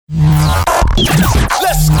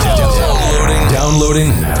Downloading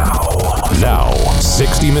now.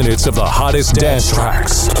 60 minutes of the hottest dance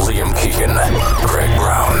tracks. Liam Keegan Greg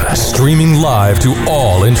Browne. Streaming live to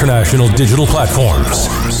all international digital platforms.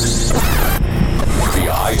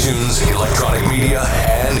 Via iTunes, electronic media,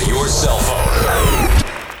 and your cell phone.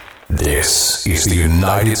 This is the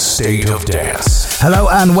United State of Dance. Hello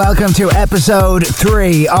and welcome to episode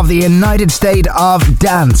 3 of the United State of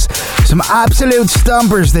Dance. Some absolute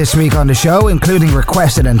stompers this week on the show, including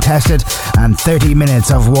Requested and Tested, and 30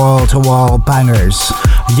 minutes of wall-to-wall bangers.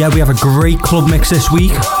 Yeah, we have a great club mix this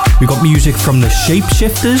week. We got music from the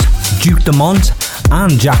Shapeshifters, Duke Dumont,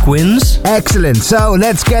 and Jack Wins. Excellent, so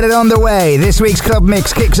let's get it underway. This week's club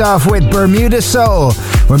mix kicks off with Bermuda Soul,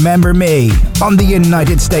 Remember Me, on the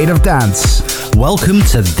United State of Dance. Welcome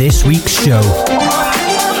to this week's show.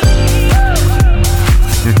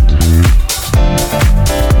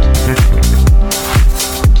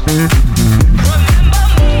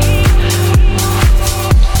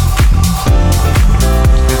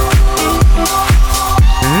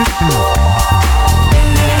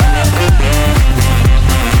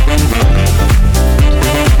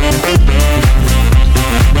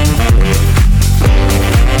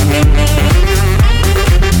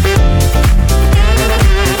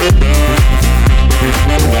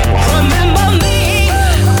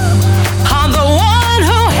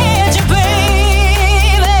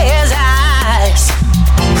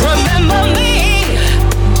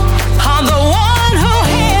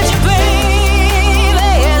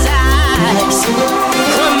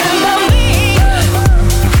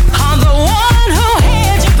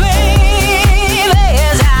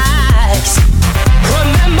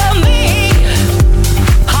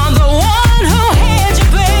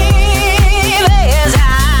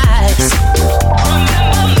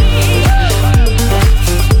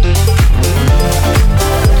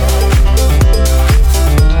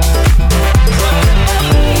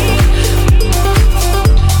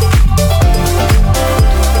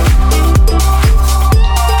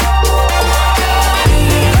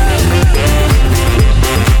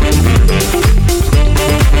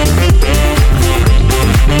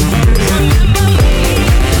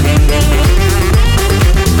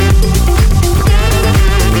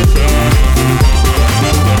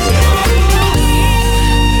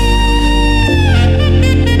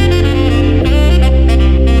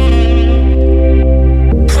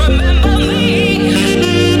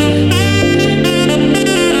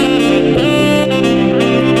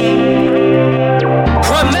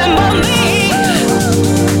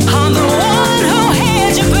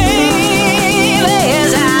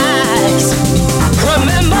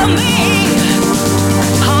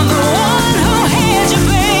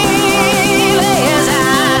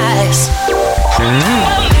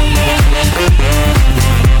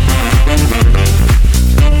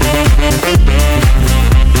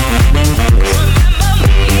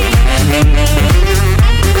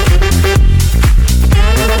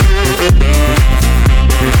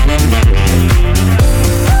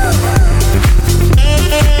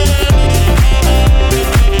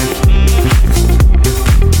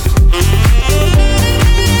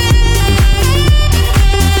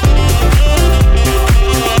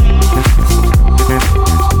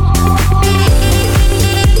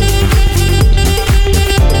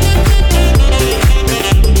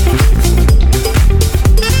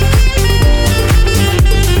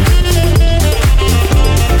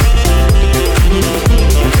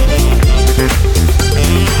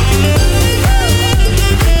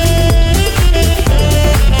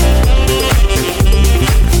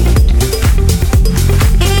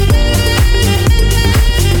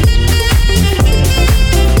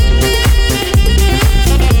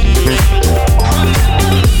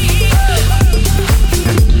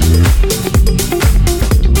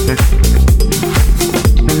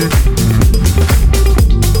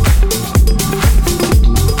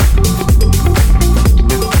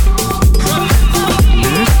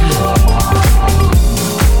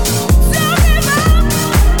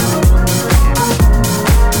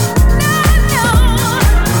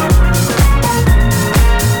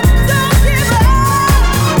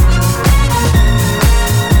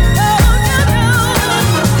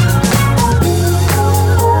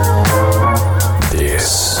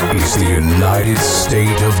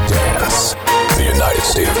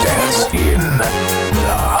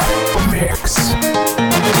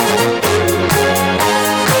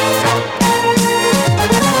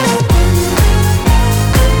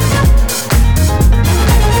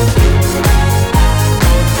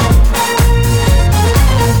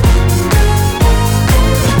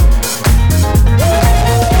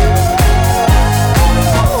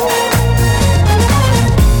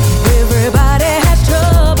 Everybody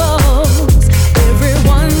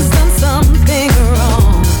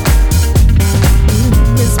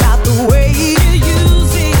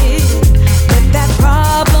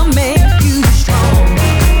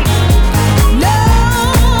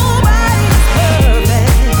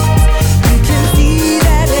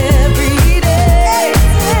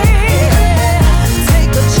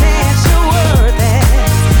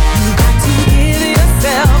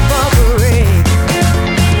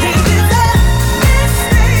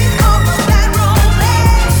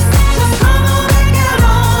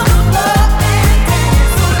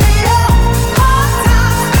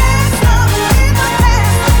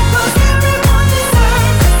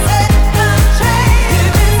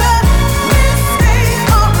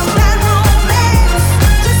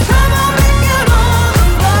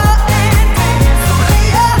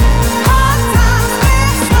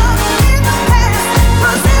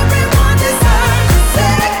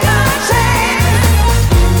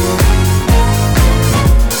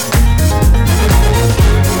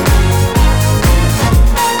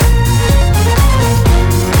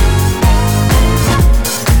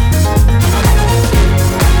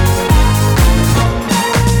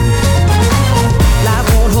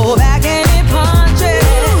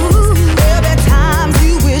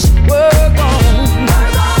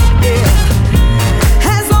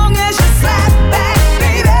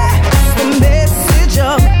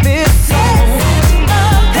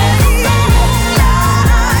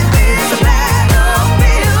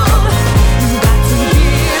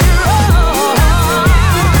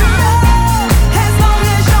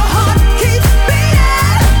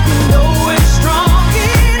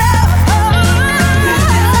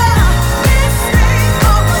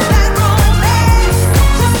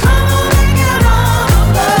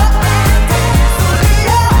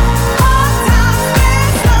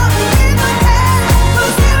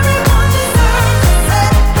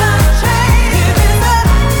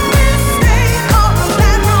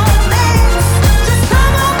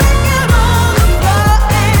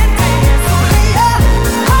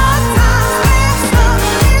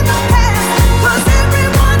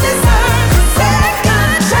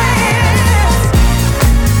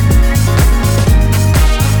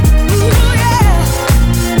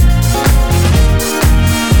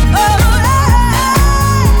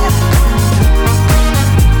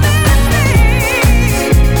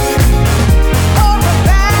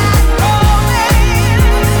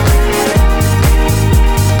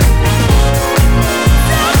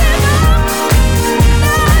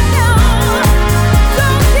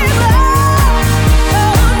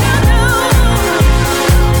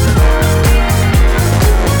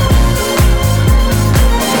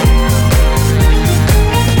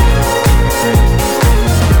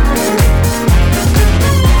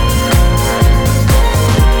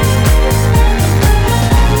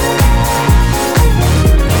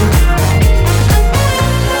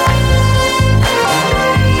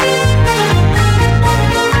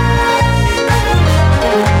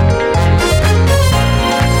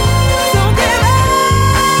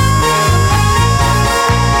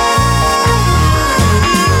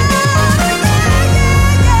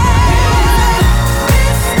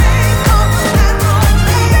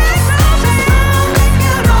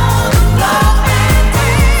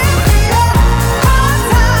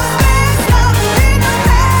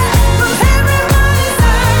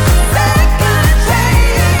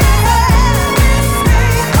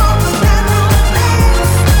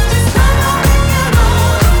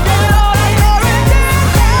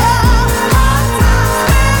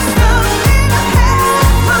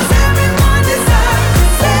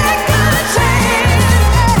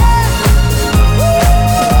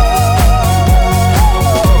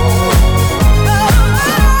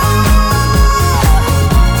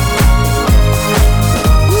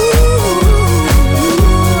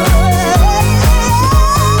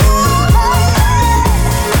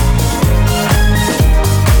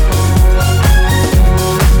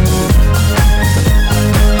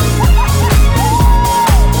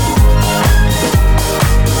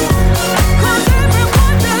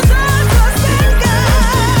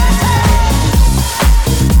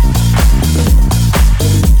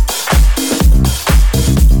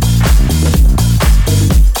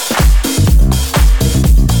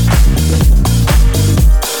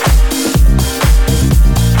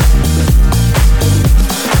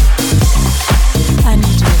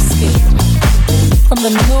the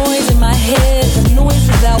noise in my head, the noise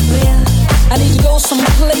is out there. I need to go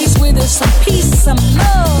someplace where there's some peace, some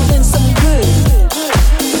love, and some good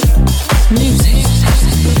music.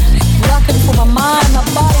 Rocking for my mind, my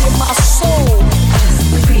body, and my soul.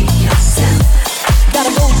 Just free yourself. Gotta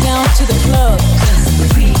go down to the club. Just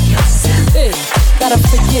free yourself. Hey, gotta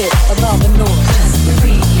forget about the noise. Just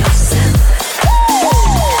free yourself.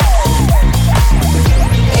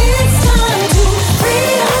 It's time to free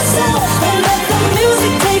yourself and let the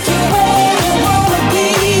music take you where you wanna be.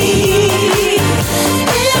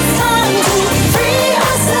 It's time to free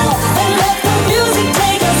yourself and let the music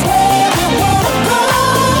take us where we wanna go.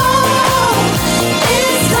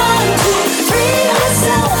 It's time to free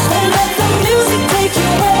yourself and let the music take you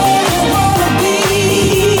where you wanna be.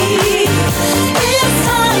 It's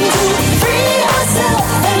time to free yourself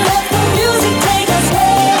and let the music take us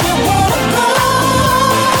where we wanna go.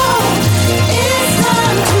 It's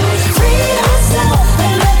time to free yourself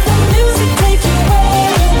and let the music take you where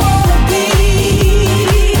you wanna be.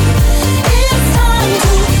 It's time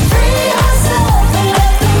to free yourself and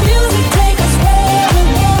let the music take us where we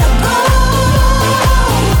wanna go.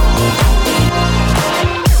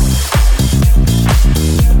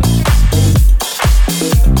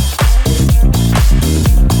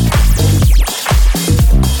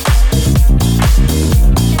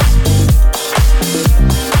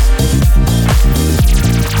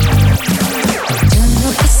 Turn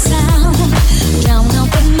up the sound, drown out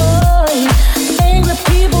the noise. Angry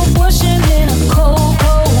people pushing in a cold,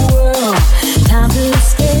 cold world. Time to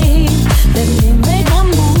escape. Let me make my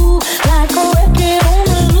move like a record on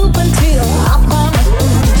a loop until I find my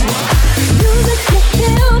groove. Music can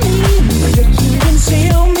heal me, music you can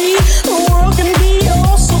seal me. The world can be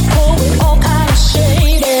oh so cold with all kind of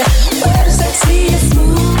shady. Where the sexy is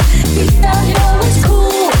smooth, deep down you know it's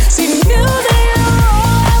cool. See music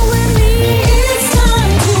alright with me. It's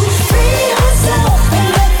time to free yourself and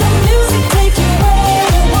let the music take you where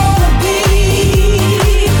you wanna be.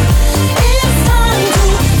 It's time to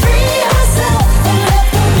free yourself and let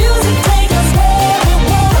the music take us where we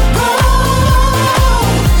wanna go.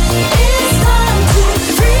 It's time to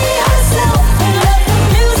free yourself and let the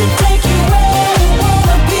music take you where you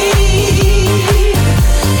wanna be.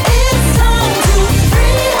 It's time to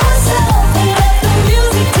free yourself and let the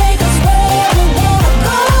music take us where we wanna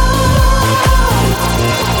go.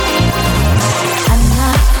 I'm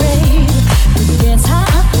not afraid to dance how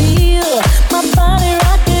I feel. My body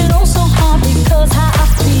rocking oh so hard because how I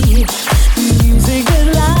feel. The music is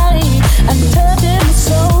live and touching my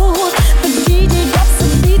soul. The DJ drops the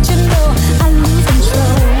beat, you know I lose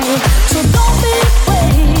control. So don't be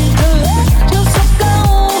afraid to let yourself go.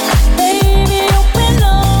 Baby, open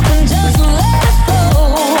up and just let it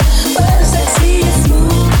flow. Where the sexy is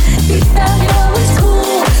smooth, deep down you know it's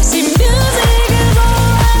cool. See music is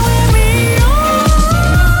alright with me.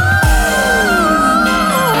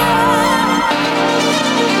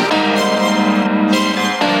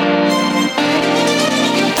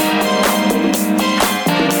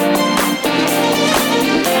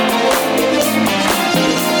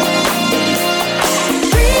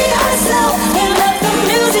 Free yourself and let the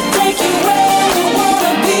music take you where you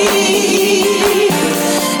wanna be.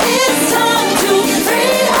 It's time to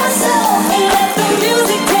free yourself and let the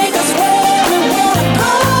music take us where we wanna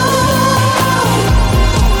go.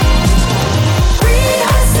 Free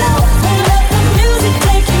yourself and let the music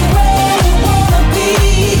take you where you wanna be.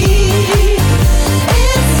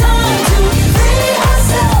 It's time to free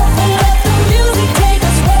yourself and let the music take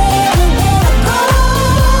us where we wanna go.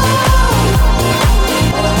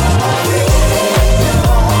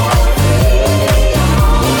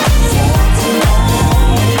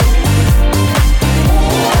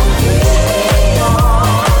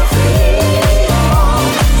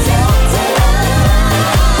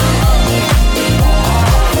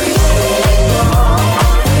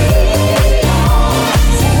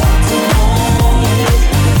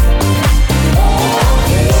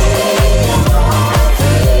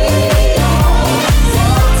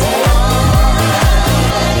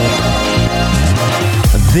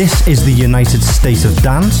 This is the United State of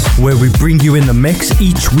Dance, where we bring you in the mix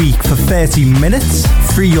each week for 30 minutes.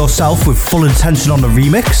 Free yourself with Full Intention on the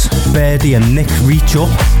remix, Birdie and Nick Reach Up,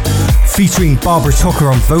 featuring Barbara Tucker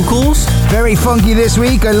on vocals. Very funky this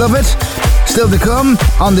week, I love it. Still to come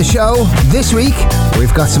on the show this week,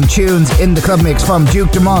 we've got some tunes in the club mix from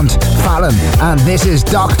Duke Dumont, Fallon, and this is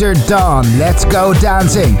Dr. Dawn. Let's go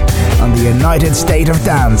dancing on the United State of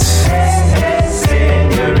Dance.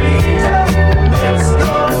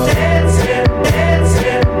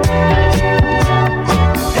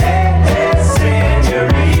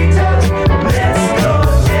 Señorita, let's go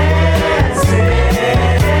dancing.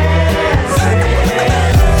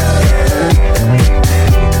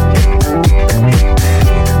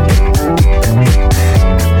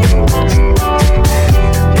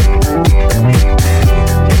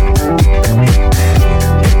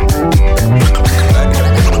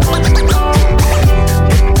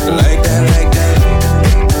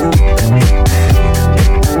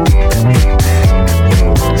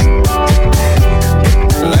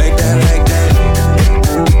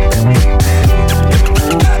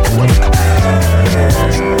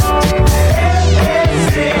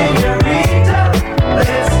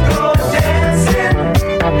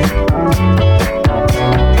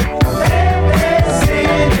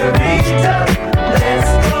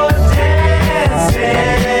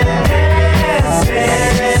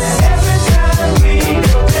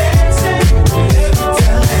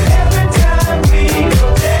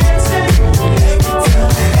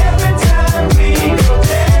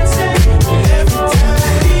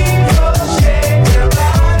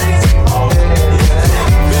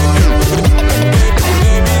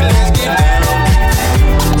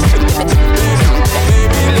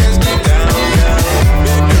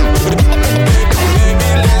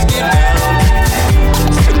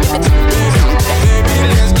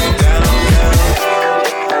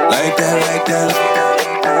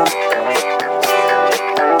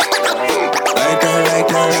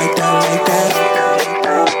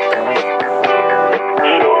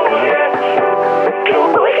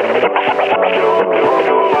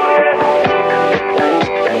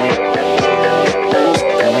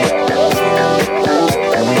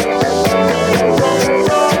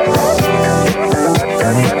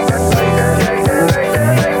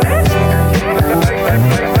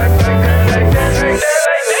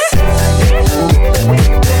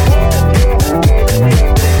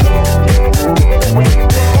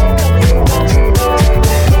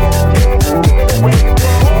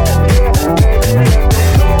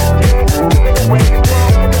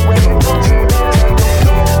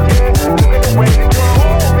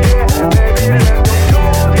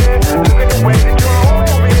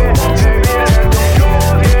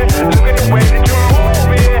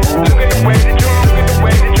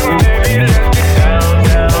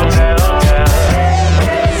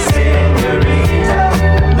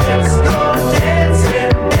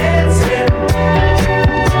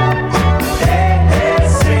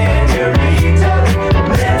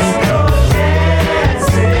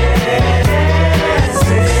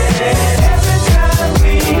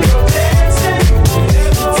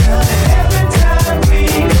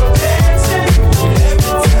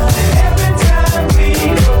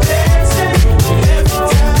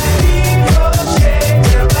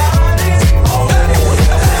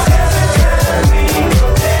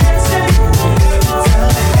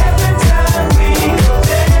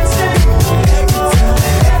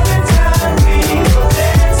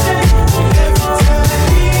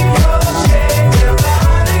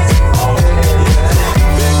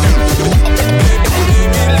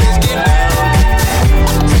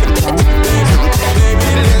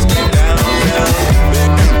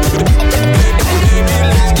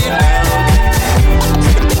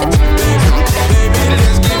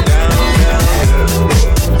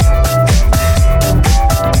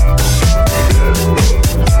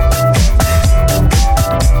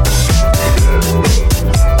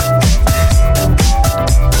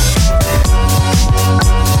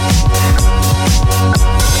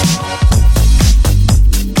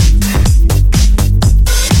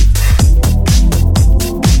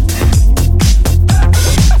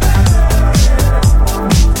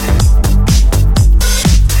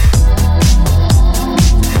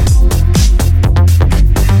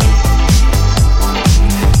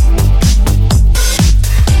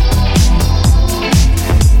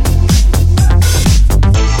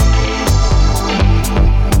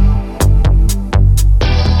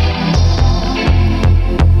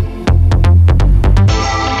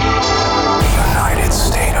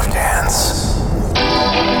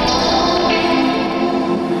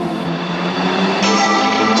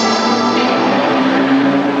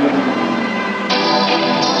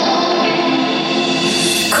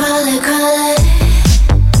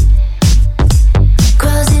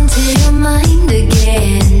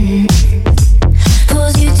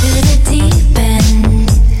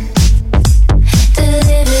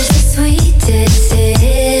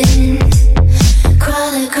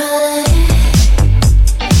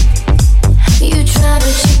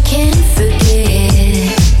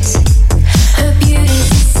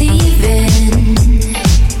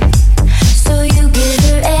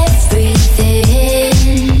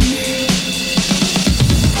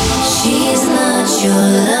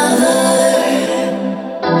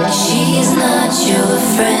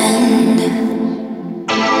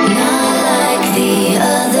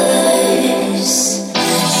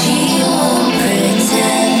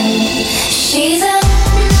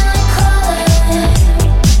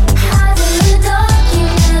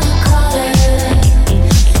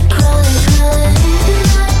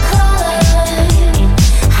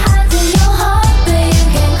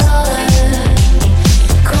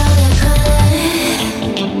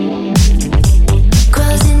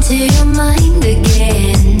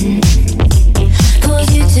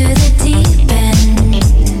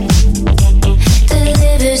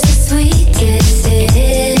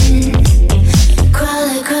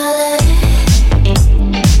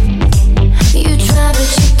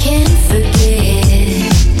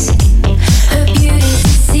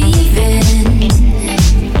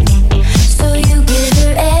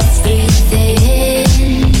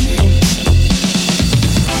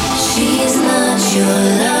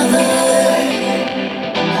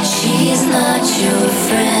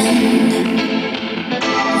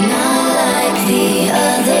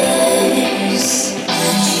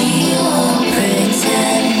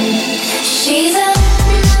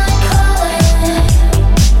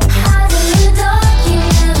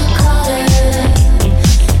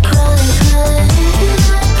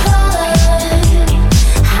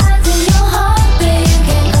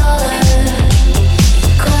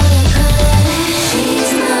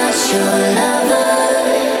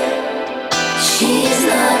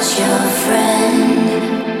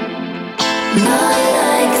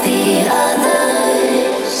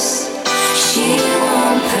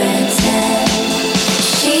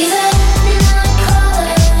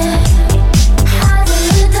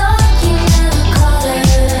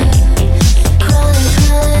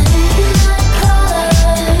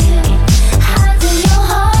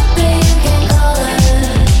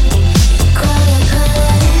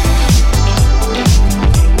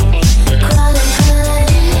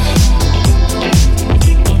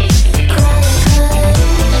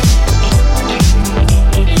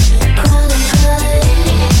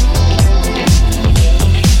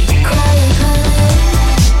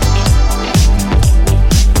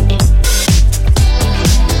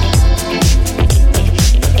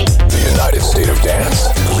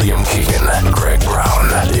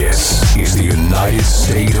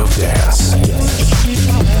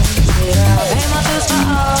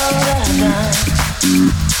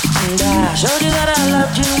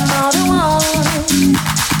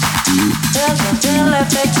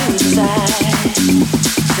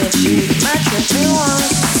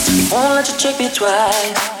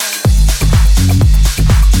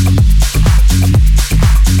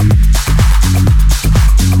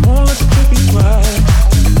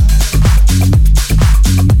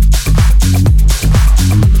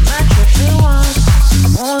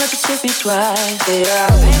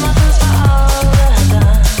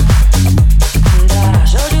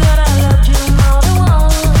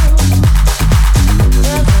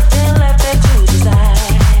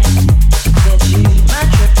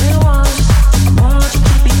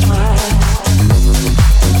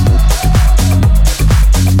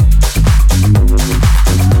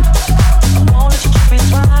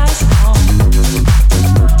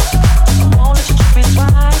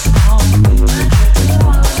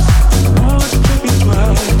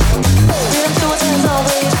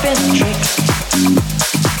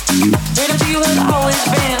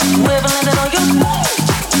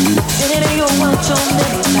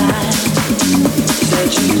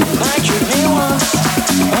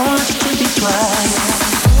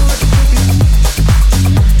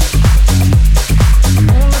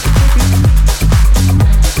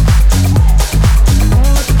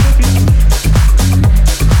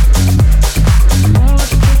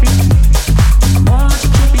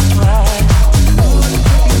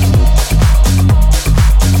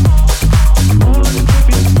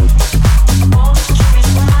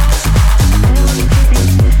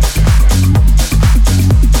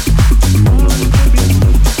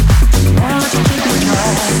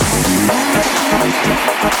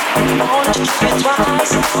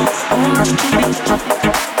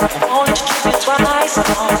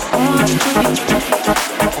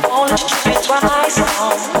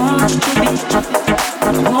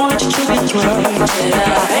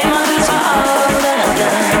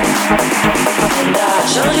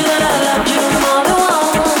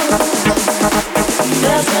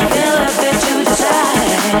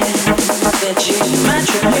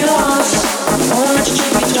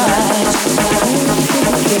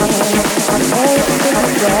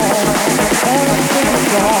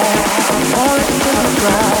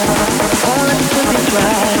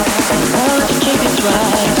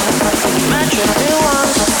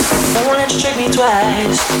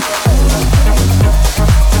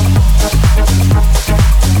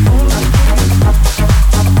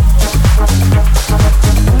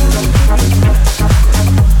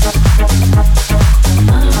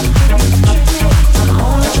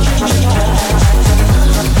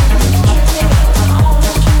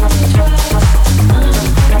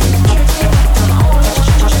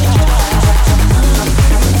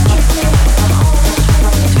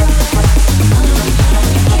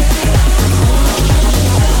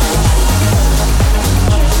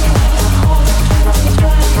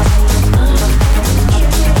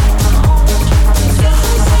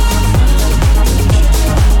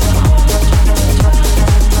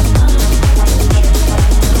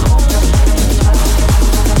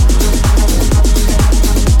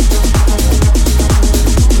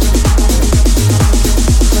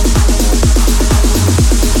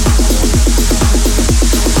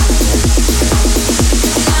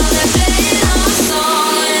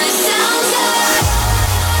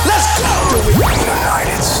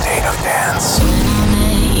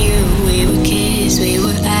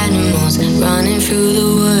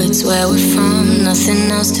 woods where we're from,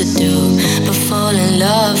 nothing else to do but fall in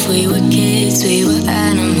love. We were kids, we were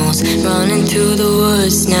animals, running through the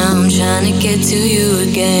woods. Now I'm trying to get to you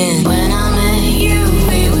again. When I met you,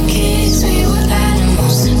 we were kids, we were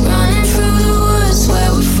animals, running through the woods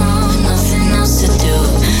where we're from, nothing else to do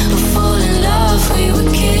but fall in love. We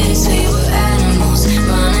were kids, we were animals,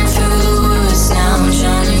 running through the woods. Now I'm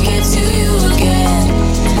trying to get to you again.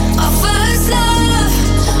 Our first love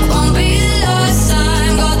won't be the last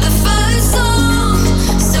time. Got the first song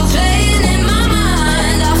still playing in my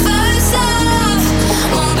mind. Our first love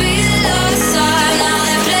won't be the last time. Now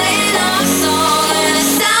they're playing our song and it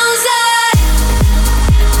sounds like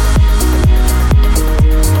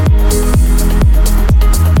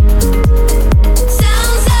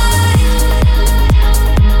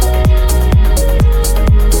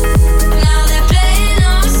now they're playing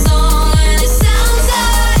our song and it sounds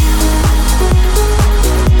like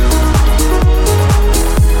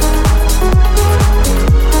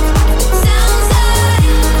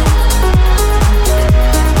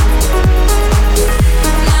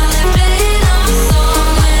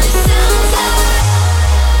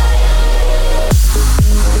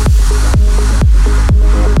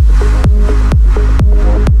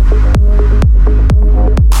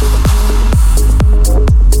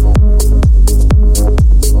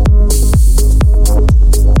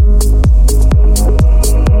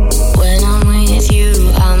when I'm with you,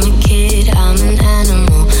 I'm a kid, I'm an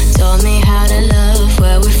animal. Taught me how to love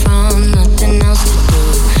where we're from, nothing else to do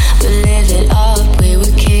but live it up. We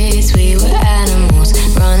were kids, we were animals,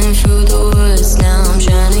 running through the woods. Now I'm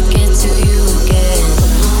trying to get to you again.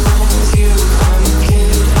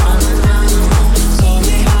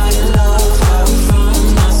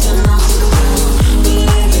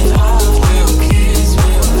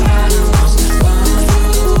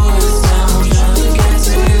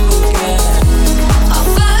 Our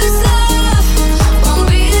first love won't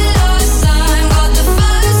be the last time. Got the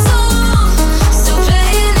first song still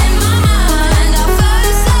playing in my mind. Our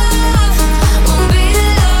first love won't be the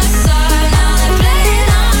last time. Now they're playing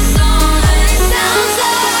our song and it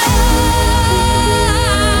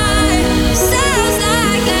sounds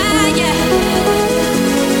like that, yeah.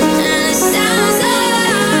 And it sounds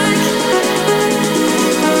like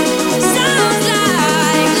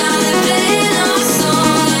now they're playing our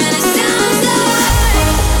song and it sounds like.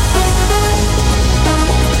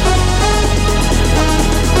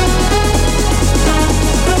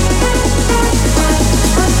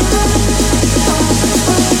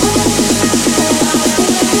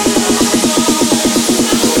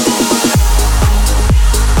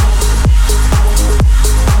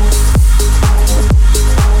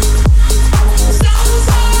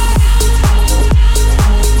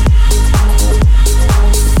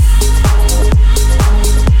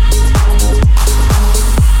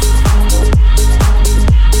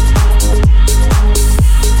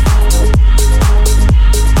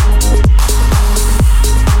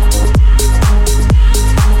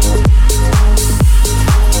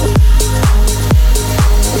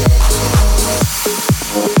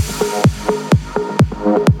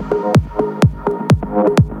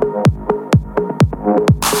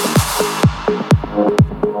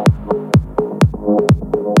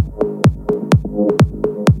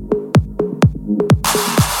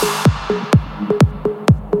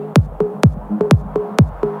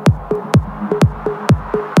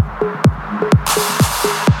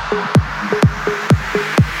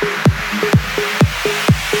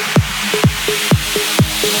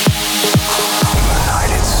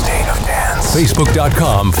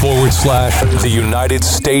 Facebook.com/The United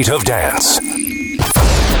State of Dance.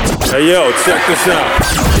 Hey yo, check this out.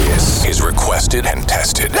 This is requested and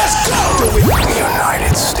tested. Let's go! The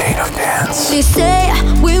United State of Dance. They say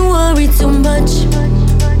we worry too much.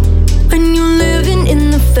 When you're living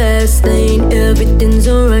in the fast lane, everything's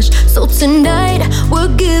a rush. So tonight,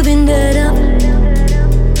 we're giving that up.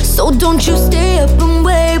 So don't you stay up and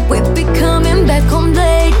wait. We'll be coming back home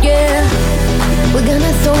late, yeah. We're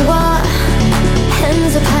gonna throw our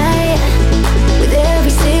hands up high. With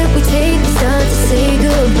every sip we take, we start to say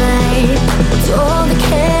goodbye to all the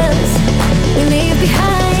cares we leave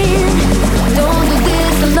behind. Don't do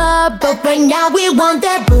this a lot, but right now we want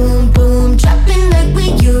that boom boom, dropping like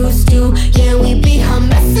we used to. Yeah, we be hot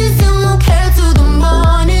messes and we'll care till the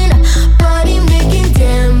morning. Body making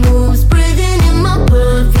damn moves, breathing in my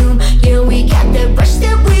perfume. Yeah, we got that rush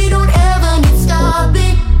that we don't ever need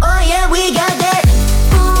stopping. Oh yeah, we got that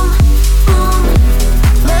boom boom.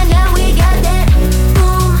 Right now we got that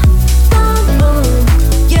boom boom boom.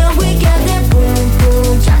 Yeah, we got that boom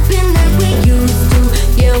boom, dropping like we used to.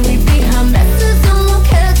 Yeah, we be hot messes and we'll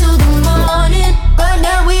care till the morning. Right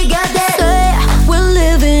now we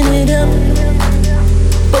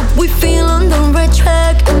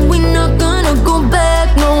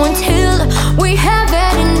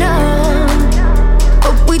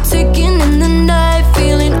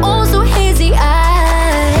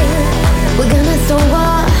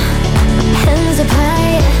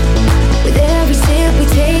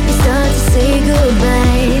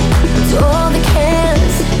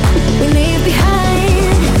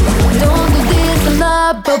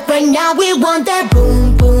But right now we want that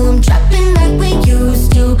boom, boom, dropping like we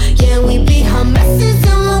used to. Yeah, we be hot messes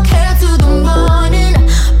and won't care till the morning.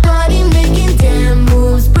 Body making damn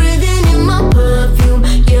moves, breathing in my perfume.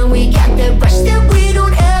 Yeah, we got that rush that we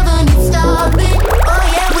don't ever need stopping. Oh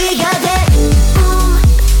yeah, we got that boom,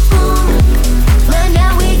 boom. Right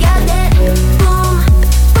now we got that boom,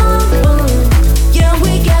 boom, boom. Yeah,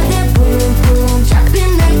 we got that boom, boom,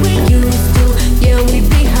 dropping like we used to. Yeah, we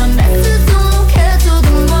be hot messes and won't care till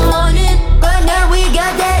the morning. Right now we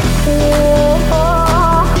got that.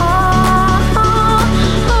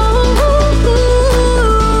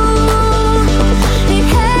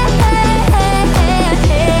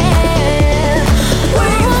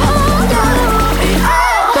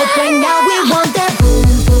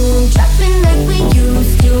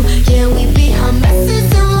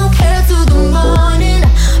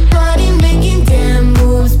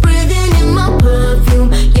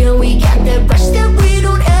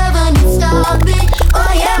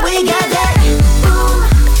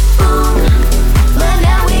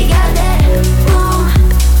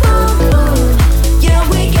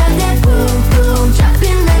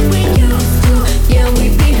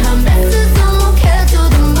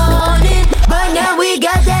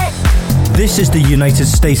 This is the United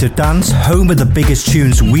States of Dance, home of the biggest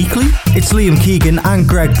tunes weekly. It's Liam Keegan and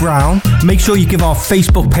Greg Browne. Make sure you give our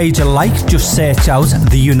Facebook page a like. Just search out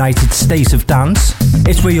the United States of Dance.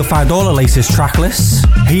 It's where you'll find all the latest track lists.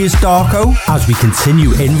 Here's Darko as we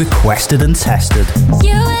continue in Requested and Tested.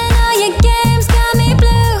 You and all your games got me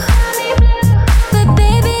blue, but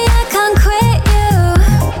baby I can't quit you.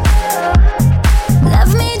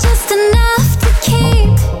 Love me just enough to keep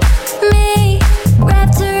me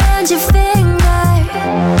wrapped around your finger.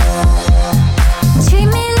 Treat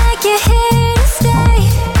me like you're here to stay,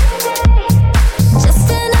 just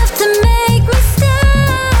enough to make me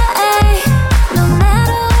stay. No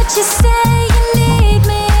matter what you say, you need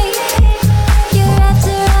me. You're wrapped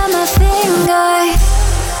around my finger.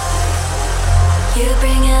 You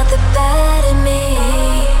bring out the bad in me,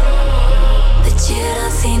 but you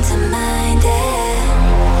don't seem to mind it.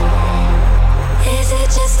 Is it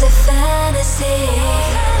just a fantasy?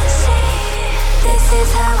 This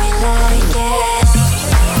is how we like it.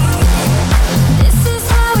 This is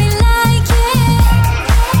how we like it.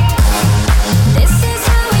 This is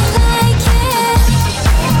how we like it.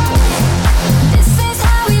 This is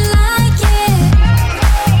how we like it.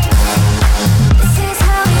 This is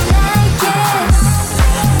how we like it.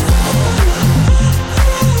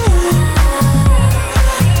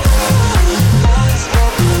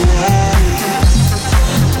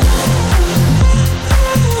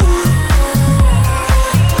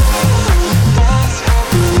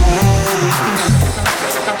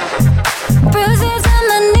 Bruises on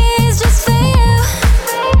my knees just for you.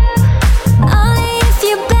 Only if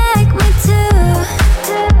you back me too.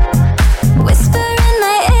 Whisper in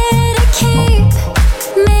my ear to keep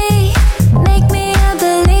me, make me a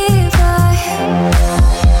believer.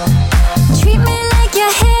 Treat me like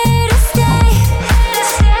you're here to stay,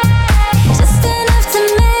 just enough to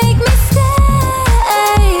make me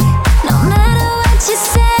stay. No matter what you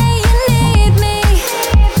say, you need me.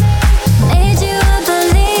 Made you a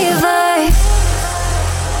believer.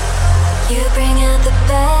 You bring out the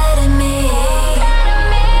bad in me,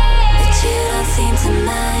 but you don't seem to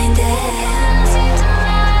mind it.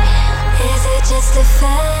 Is it just a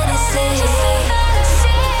fantasy?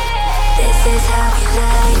 This is how we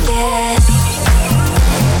like it.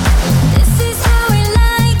 This is how we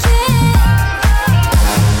like it.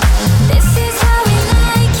 This is how we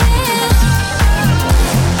like it.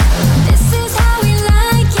 This is how we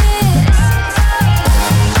like it.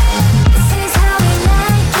 This is how we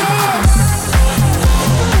like it.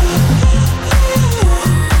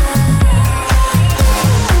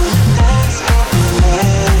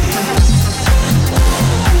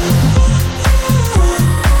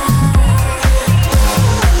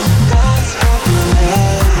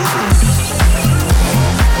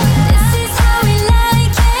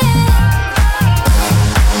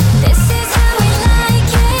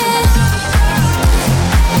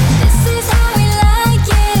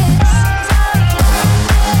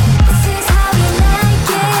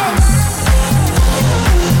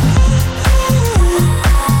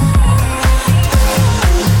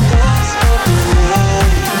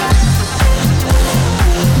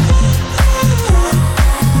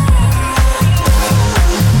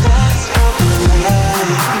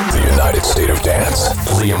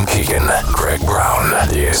 Liam Keegan Greg Browne.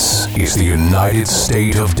 This is the United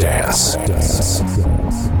State of Dance.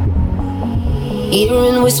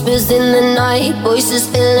 Hearing whispers in the night, voices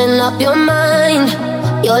filling up your mind.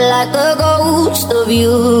 You're like a ghost of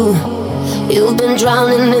you. You've been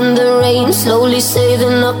drowning in the rain, slowly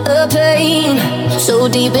saving up the pain. So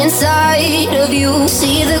deep inside of you,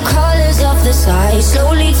 see the colors of the sky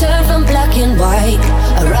slowly turn from black and white.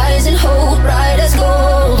 A rising hope, bright as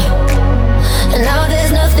gold. And now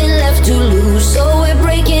there's nothing left to lose, so we're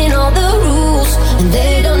breaking all the rules, and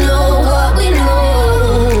they don't know what we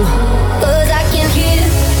know. 'Cause I can hear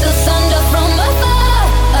the thunder from afar,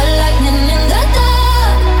 a lightning in the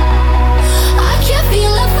dark. I can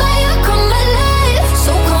feel a fire come alive,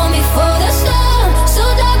 so calm before the storm, so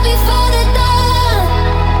dark before the dawn.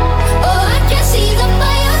 Oh, I can see the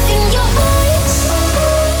fire in your eyes,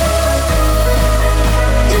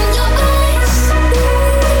 in your eyes.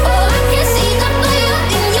 Oh, I can see the fire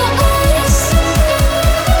in your eyes,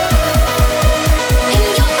 in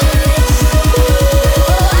your eyes.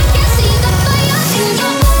 Oh, I can see the fire in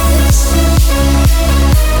your eyes.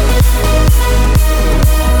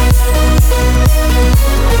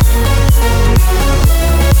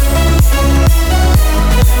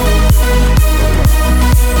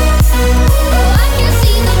 Oh, I can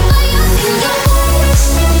see the fire in your eyes.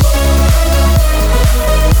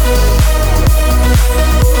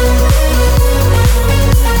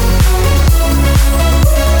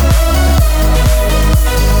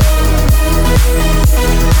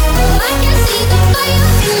 Oh, I can see the fire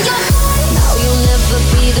in your eyes. Now you'll never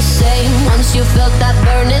be the same once you felt that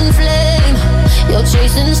burning flame. You're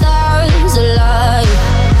chasing stars alive.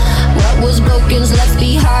 What was broken's left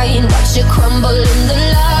behind. Watch it crumble in the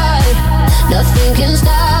light. Nothing can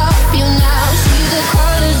stop you now. See the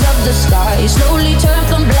colors of the sky slowly turn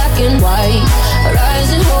from black and white. A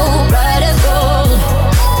rising hope, bright as gold.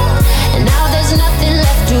 And now there's nothing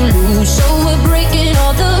left to lose, so we're breaking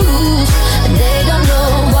all the rules, and they don't know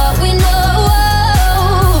what we know.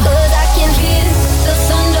 'Cause I can hear the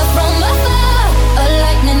thunder from afar, a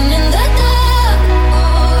lightning in the dark.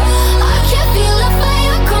 I can feel a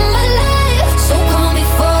fire come alive, so calm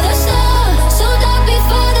before the storm, so dark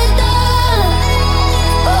before the dawn.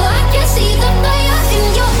 Oh, I can see the fire in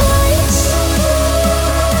your eyes,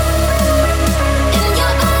 in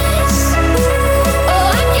your eyes. Oh,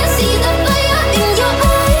 I can see the fire in your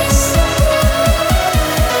eyes,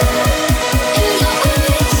 in your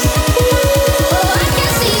eyes. Oh, I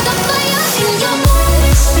can see the fire in your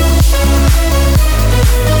eyes.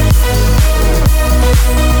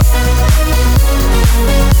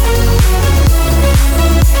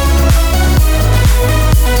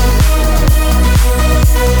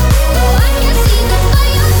 Oh, I can see the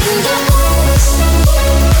fire in your eyes.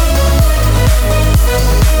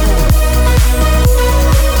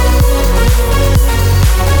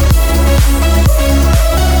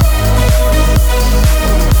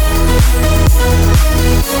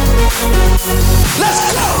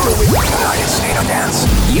 United State of Dance.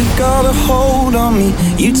 You got a hold on me,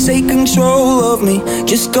 you take control of me.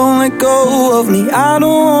 Just don't let go of me, I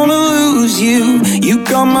don't wanna lose you. You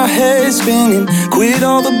got my head spinning, quit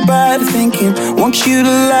all the bad thinking. Want you to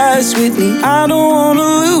last with me, I don't wanna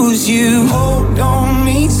lose you. Hold on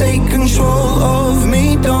me, take control of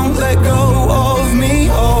me. Don't let go of me,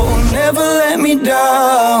 oh, never let me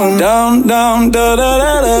down. Down, down, da da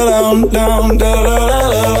da da, down, down, da da da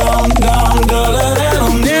da, down, down, da da da.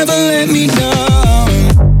 Never let me down.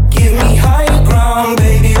 Give me higher ground,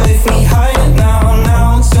 baby, lift me higher now,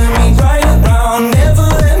 now. Turn me right around, never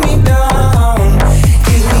let me down.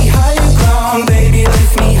 Give me higher ground, baby,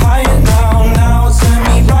 lift me higher now, now. Turn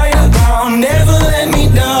me right around, never let me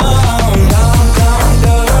down. Down, down,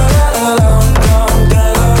 da da da da, down, down, da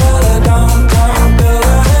da da, down, down, da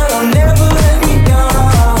da da. Never let me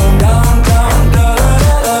down. Down, down, da da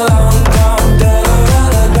da, down, down, da da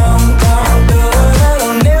da, down, down, da da da.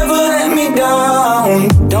 Never let me down.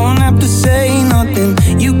 Don't have to say nothing,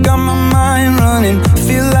 you got my mind running.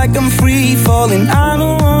 Feel like I'm free falling, I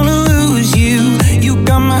don't wanna lose you. You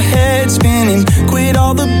got my head spinning, quit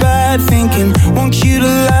all the bad thinking. Want you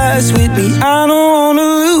to last with me, I don't wanna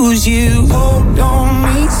lose you. Hold on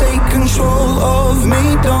me, take control of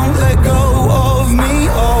me. Don't let go of me,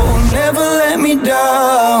 oh, never let me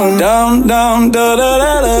down. Down, down, da da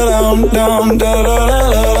da da, down, down, da da da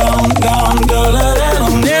da, down, down, da da da.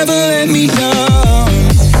 Never let me down.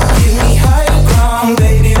 Give me higher ground,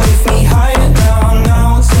 baby, lift me higher now,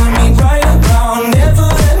 now. Turn me right around, never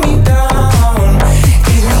let me down.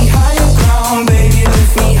 Give me higher ground, baby,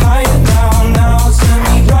 lift me higher now, now. Turn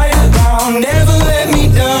me right around, never let me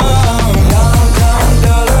down. Down, down,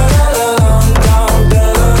 da da da da, down, down, da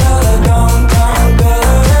da da, down, down, da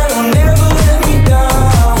da da. Never let me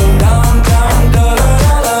down. Down, down, da da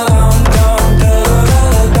da, down, down, da da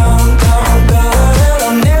da.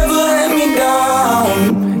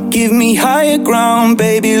 ground,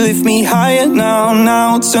 baby, lift me higher now,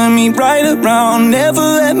 now. Turn me right around, never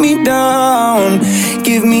let me down.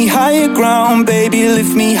 Give me higher ground, baby,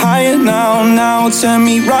 lift me higher now, now. Turn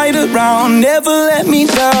me right around, never let me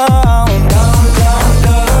down.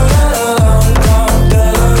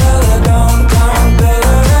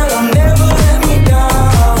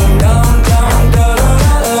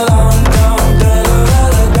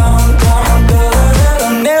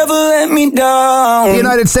 The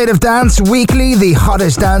United State of Dance Weekly, the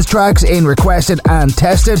hottest dance tracks in Requested and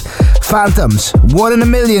Tested. Phantoms, 1 in a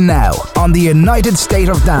million now on the United State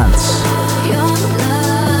of Dance.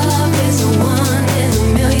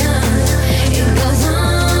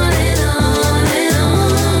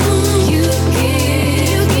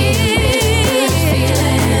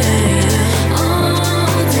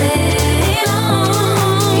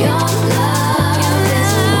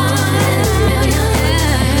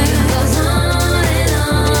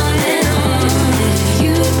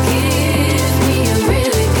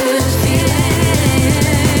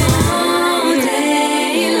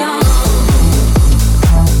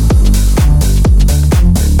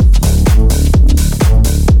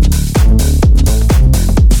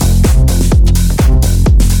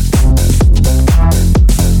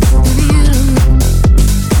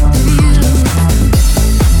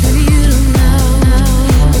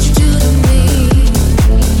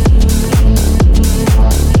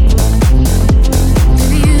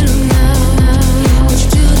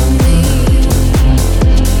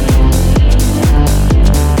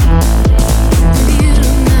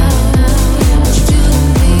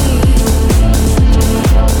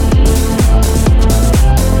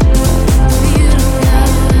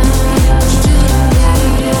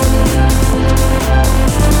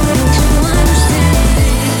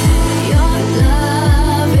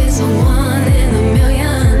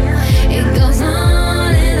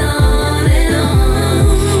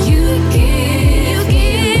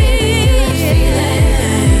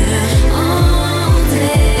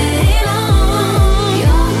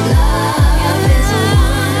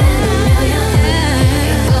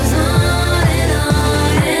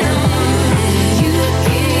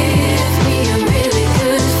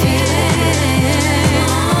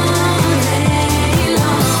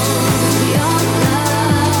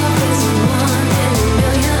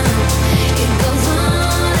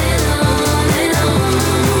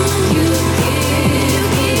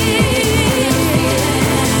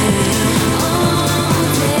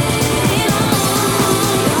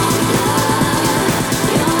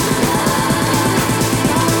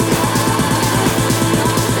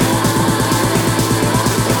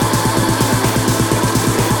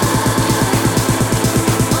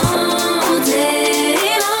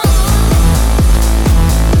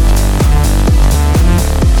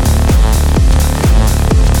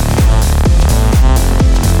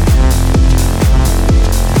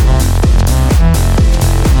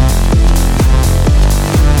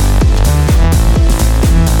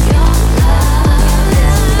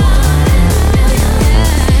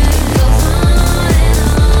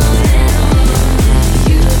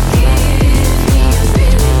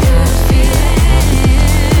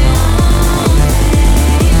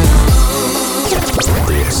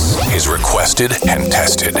 And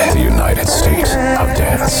tested. The United States of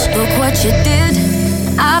Dance. Look what you did.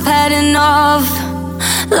 I've had enough.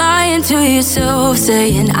 Lying to yourself,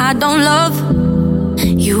 saying I don't love.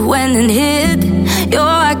 You went and hid. You're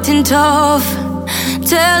acting tough.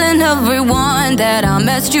 Telling everyone that I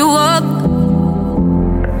messed you up.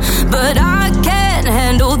 But I can't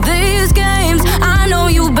handle these games. I know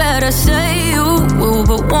you better say you will,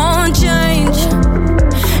 but won't change.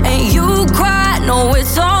 And you cry, no,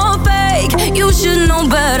 it's all fake. You should know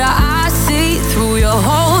better, I see through your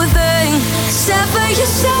whole thing. Sad for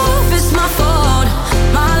yourself, it's my fault,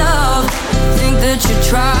 my love. Think that you're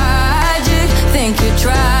tragic, think you're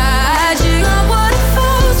tragic. Not what it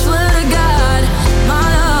felt, swear to God, my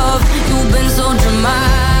love. You've been so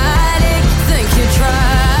dramatic, think you're tragic.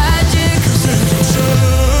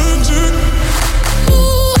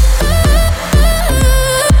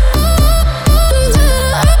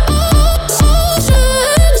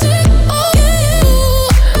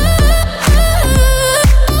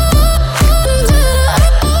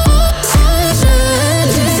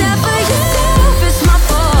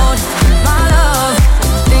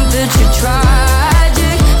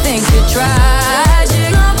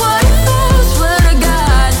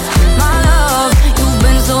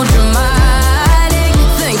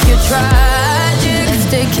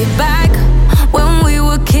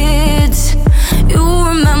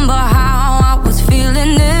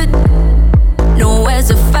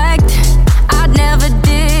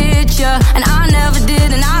 And I never did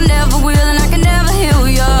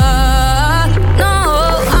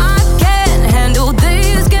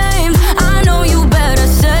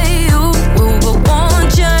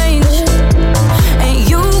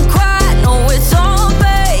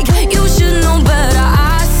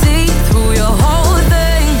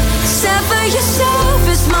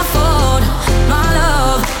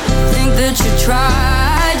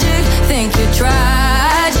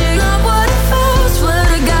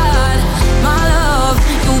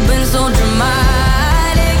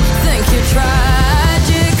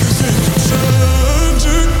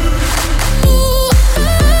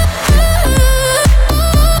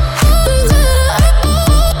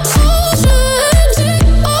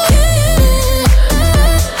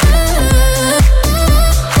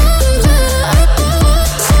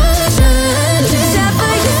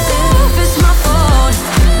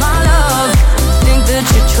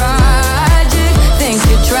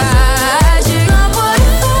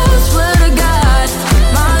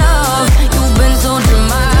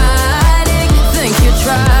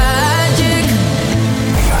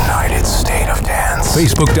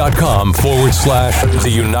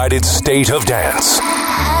Facebook.com/The United State of Dance.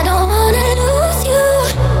 I don't wanna lose you,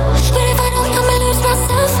 but if I don't, I'ma lose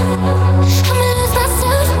myself. I'ma lose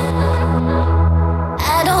myself.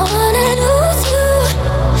 I don't wanna lose you,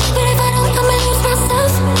 but if I don't, I'ma lose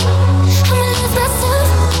myself. I'ma lose myself.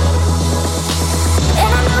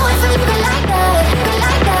 And I know if I leave it like that, leave it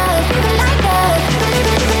like that, leave it like that, leave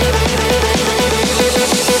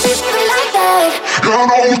it like that. I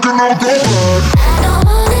know you cannot go back. I don't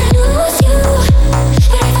wanna lose you, but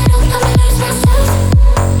if I don't, I'ma lose myself.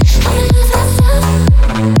 I'ma lose myself.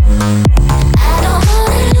 I don't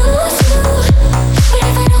wanna lose you, but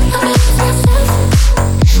if I don't, I'ma lose myself.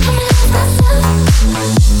 I'ma lose myself.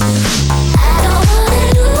 I don't wanna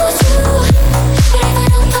lose you, but if I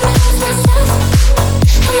don't, I'ma lose myself.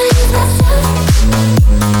 I'ma lose myself.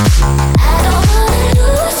 I don't wanna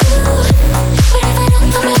lose you, but if I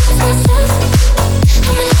don't, I'ma lose myself.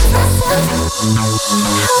 I'ma lose myself.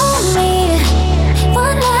 Hold me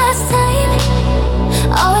one last time.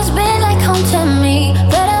 Always been like home to me,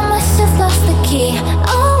 but I must have lost the key.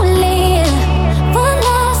 Only one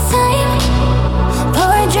last time.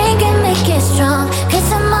 Pour a drink and make it strong, 'cause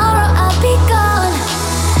tomorrow I'll be gone.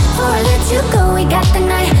 Before I let you go, we got the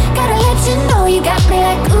night. Gotta let you know you got me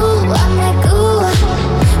like ooh, I'm like ooh.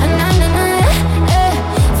 Na-na-na, eh.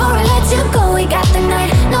 Before I let you go, we got the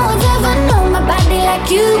night. No one's ever known my body like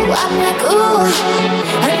you. I'm like ooh,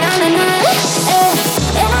 na-na-na, eh.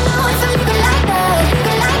 And I know if I leave it like that, leave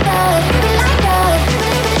it like that, leave it like that,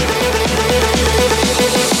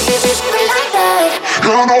 leave it like that.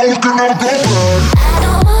 I know you cannot go back. I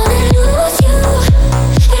don't wanna lose you, but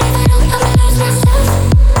if I don't, I'ma lose myself.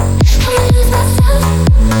 I'ma lose myself.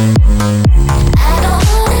 I don't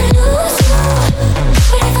wanna lose you, but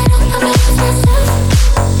if I don't, I'ma lose myself.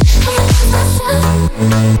 I'ma lose myself.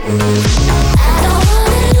 I don't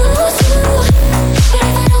wanna lose you, but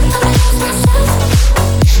if I don't, I'ma lose myself.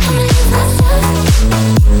 I'ma lose myself.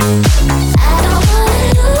 I don't wanna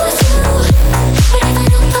lose you, but if I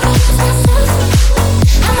don't, I'ma lose myself.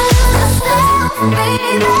 I'ma lose myself,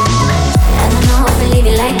 baby. I don't know if I leave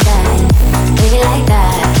it like that, leave it like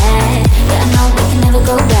that. Yeah, I know we can never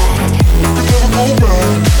go back. I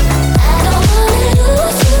don't wanna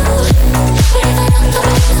lose you, but if I don't,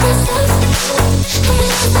 I'ma lose myself. I'ma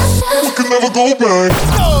lose myself. You can never go back.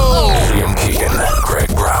 Liam Keegan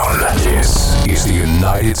Greg Browne. This is the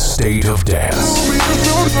United State of Dance.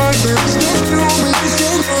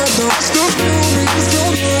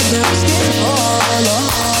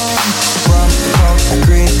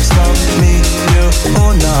 Green stuff, me, you,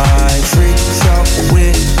 all night. Freak show,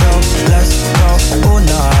 window, let's go all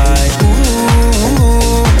night.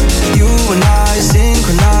 Ooh, you and I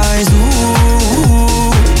synchronize.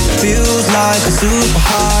 Ooh, feels like a super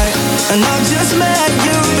high. And I've just met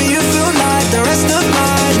you, but you feel like the rest of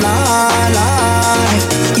my life.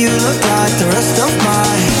 You look like the rest of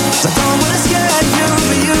my. I don't wanna scare you,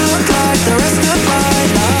 but you look like the rest of my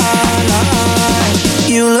life.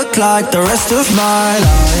 You look like the rest of my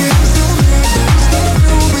life.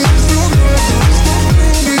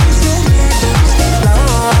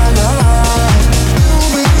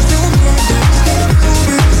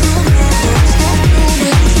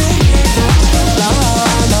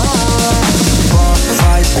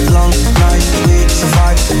 Long night, we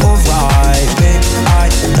survive, alright. Babe, I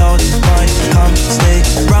don't mind, come stay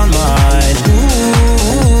round mine.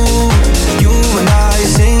 Ooh, you and I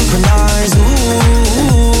synchronize.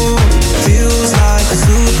 Ooh, feels like a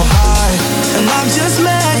super high. And I've just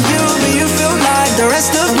met you, but you feel like the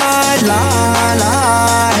rest of my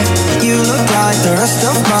life. You look like the rest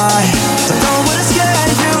of my. I don't wanna scare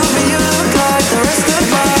you, but you look like the rest of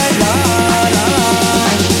my life.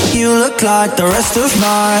 You look like the rest of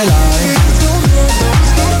my life.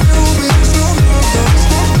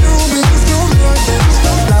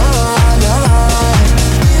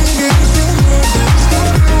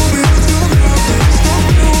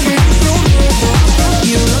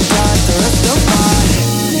 You look like the rest of my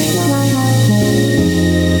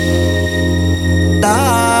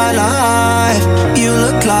life. You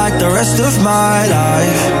look like the rest of my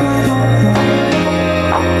life.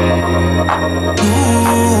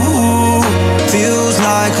 Ooh, feels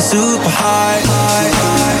like a super high, high,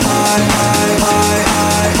 high, high, high, high,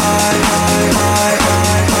 high, high, high, high,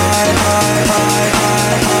 high, high,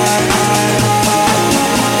 high, high.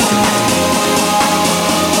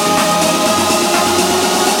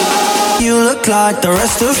 You look like the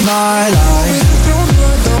rest of my life.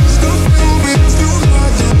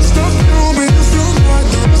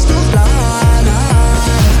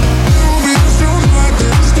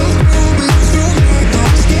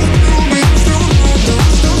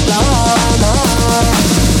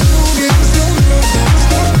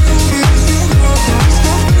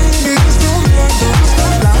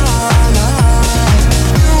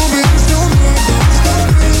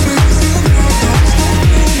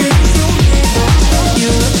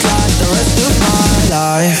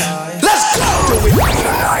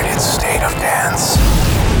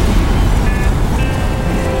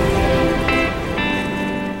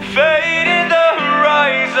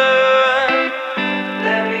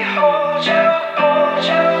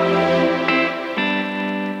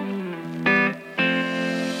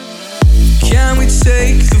 time we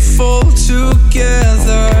take the fall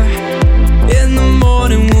together, in the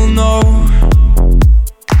morning we'll know.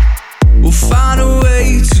 We'll find a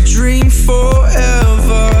way to dream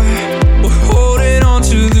forever. We're holding on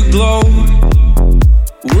to the glow.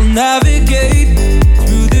 We'll navigate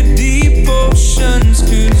through the deep oceans,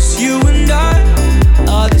 'cause you and I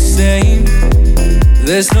are the same.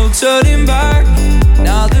 There's no turning back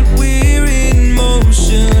now that we're in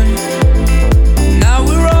motion. Now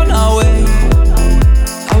we're on our way.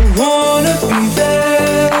 I wanna be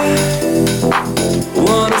there.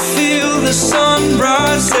 Wanna feel the sun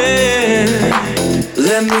rising.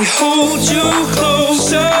 Let me hold you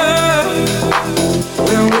closer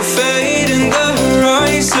when we're fading the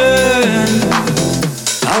horizon.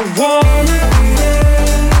 I wanna be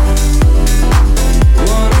there.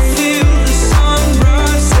 Wanna feel the sun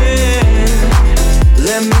rising.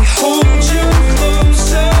 Let me hold you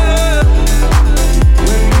closer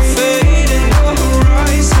when we're fading the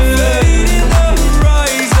horizon. Fading the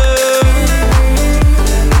horizon.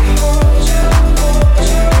 Let me hold you, hold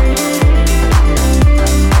you.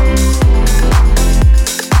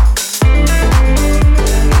 Let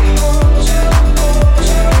me hold you, hold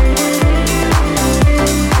you.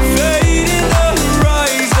 Fading the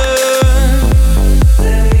horizon.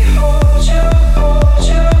 Let me hold you, hold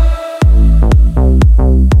you.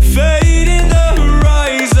 Fading the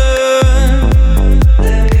horizon.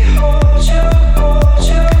 Let me hold you, hold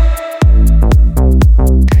you.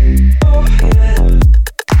 Oh, yeah.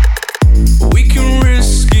 We can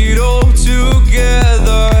risk it all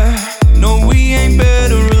together. No, we ain't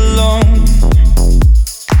better alone.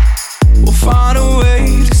 We'll find a way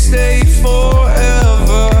to stay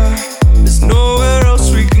forever. There's nowhere else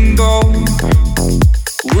we can go.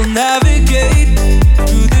 We'll navigate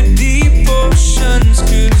through the deep oceans,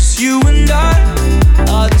 'cause you and I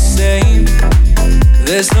are the same.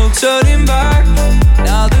 There's no turning back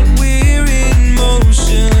now that we're in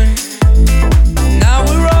motion. Now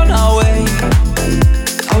we're on our way.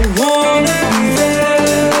 I wanna be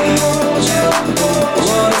there.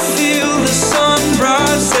 Wanna feel the sun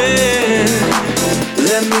rising.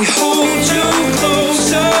 Let me hold you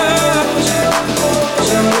closer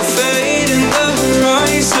when we're fading the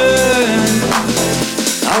horizon.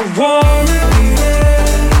 I wanna be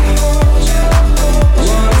there.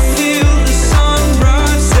 Wanna feel the sun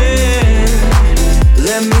rising.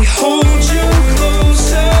 Let me hold you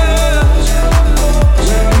closer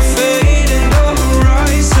when we're fading the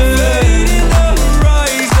horizon. Fading the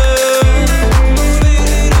horizon.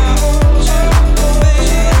 Fading out.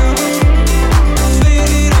 Fading out.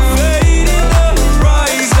 Fading out. Fading the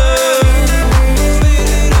horizon.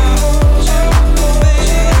 Fading out.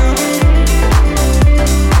 Fading out.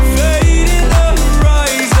 Fading the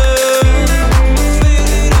horizon.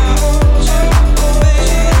 Fading out.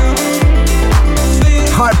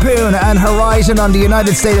 Harpoon and Horizon on the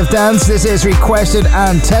United State of Dance. This is requested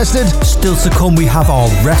and tested. Still to come, we have our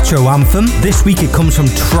retro anthem. This week it comes from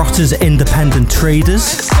Trotter's Independent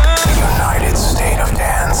Traders. United State of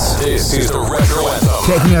Dance. This is the retro anthem.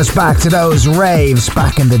 Taking us back to those raves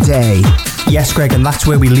back in the day. Yes, Greg, and that's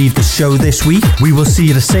where we leave the show this week. We will see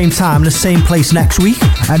you the same time, the same place next week.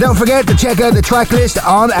 And don't forget to check out the track list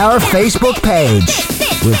on our Facebook page.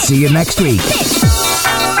 We'll see you next week.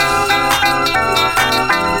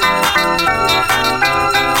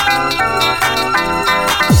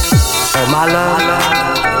 Oh, my love,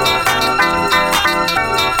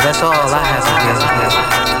 that's all I have to give.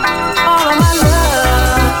 All of my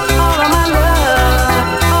love, all of my love,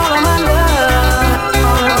 all of my love,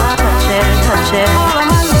 all of my touch it, touch it. All of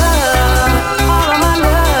my love, all of my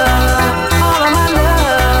love, all of my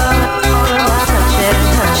love, all of my touch it,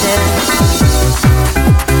 touch it.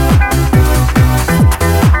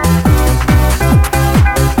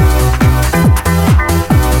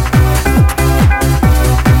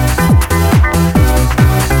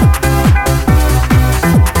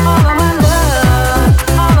 All of my love.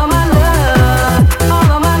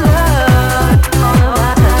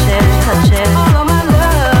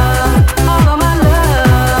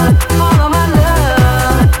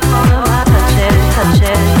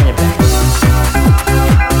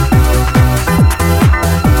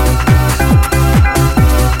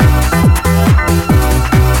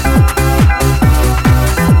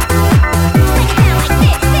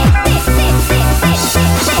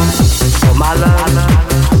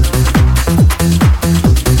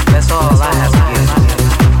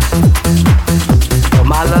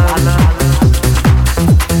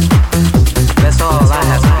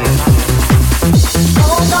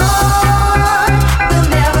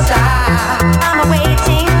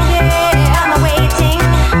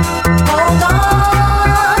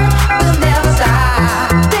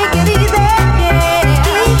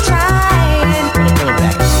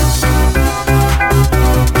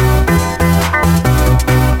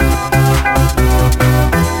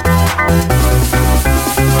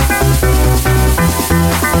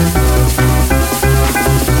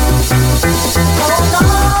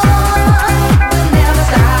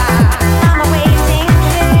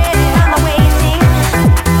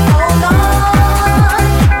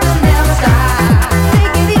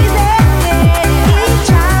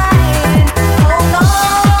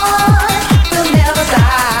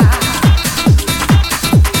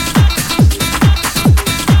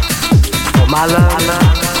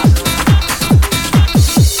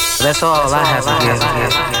 That's all I have to give.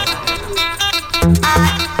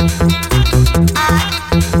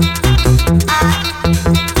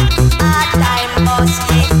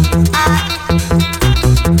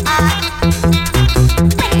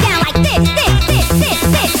 Break it down like this.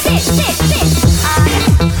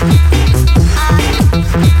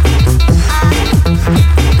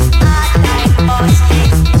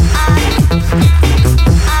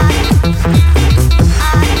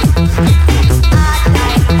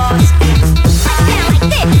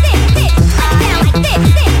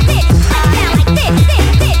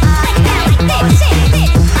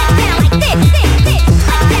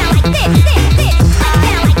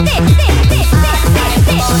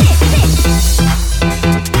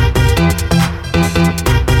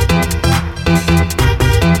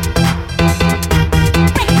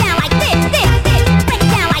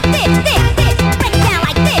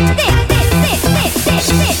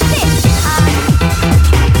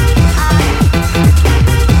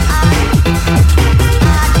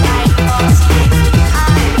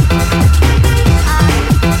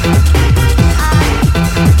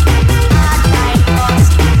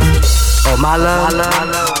 My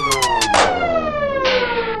love.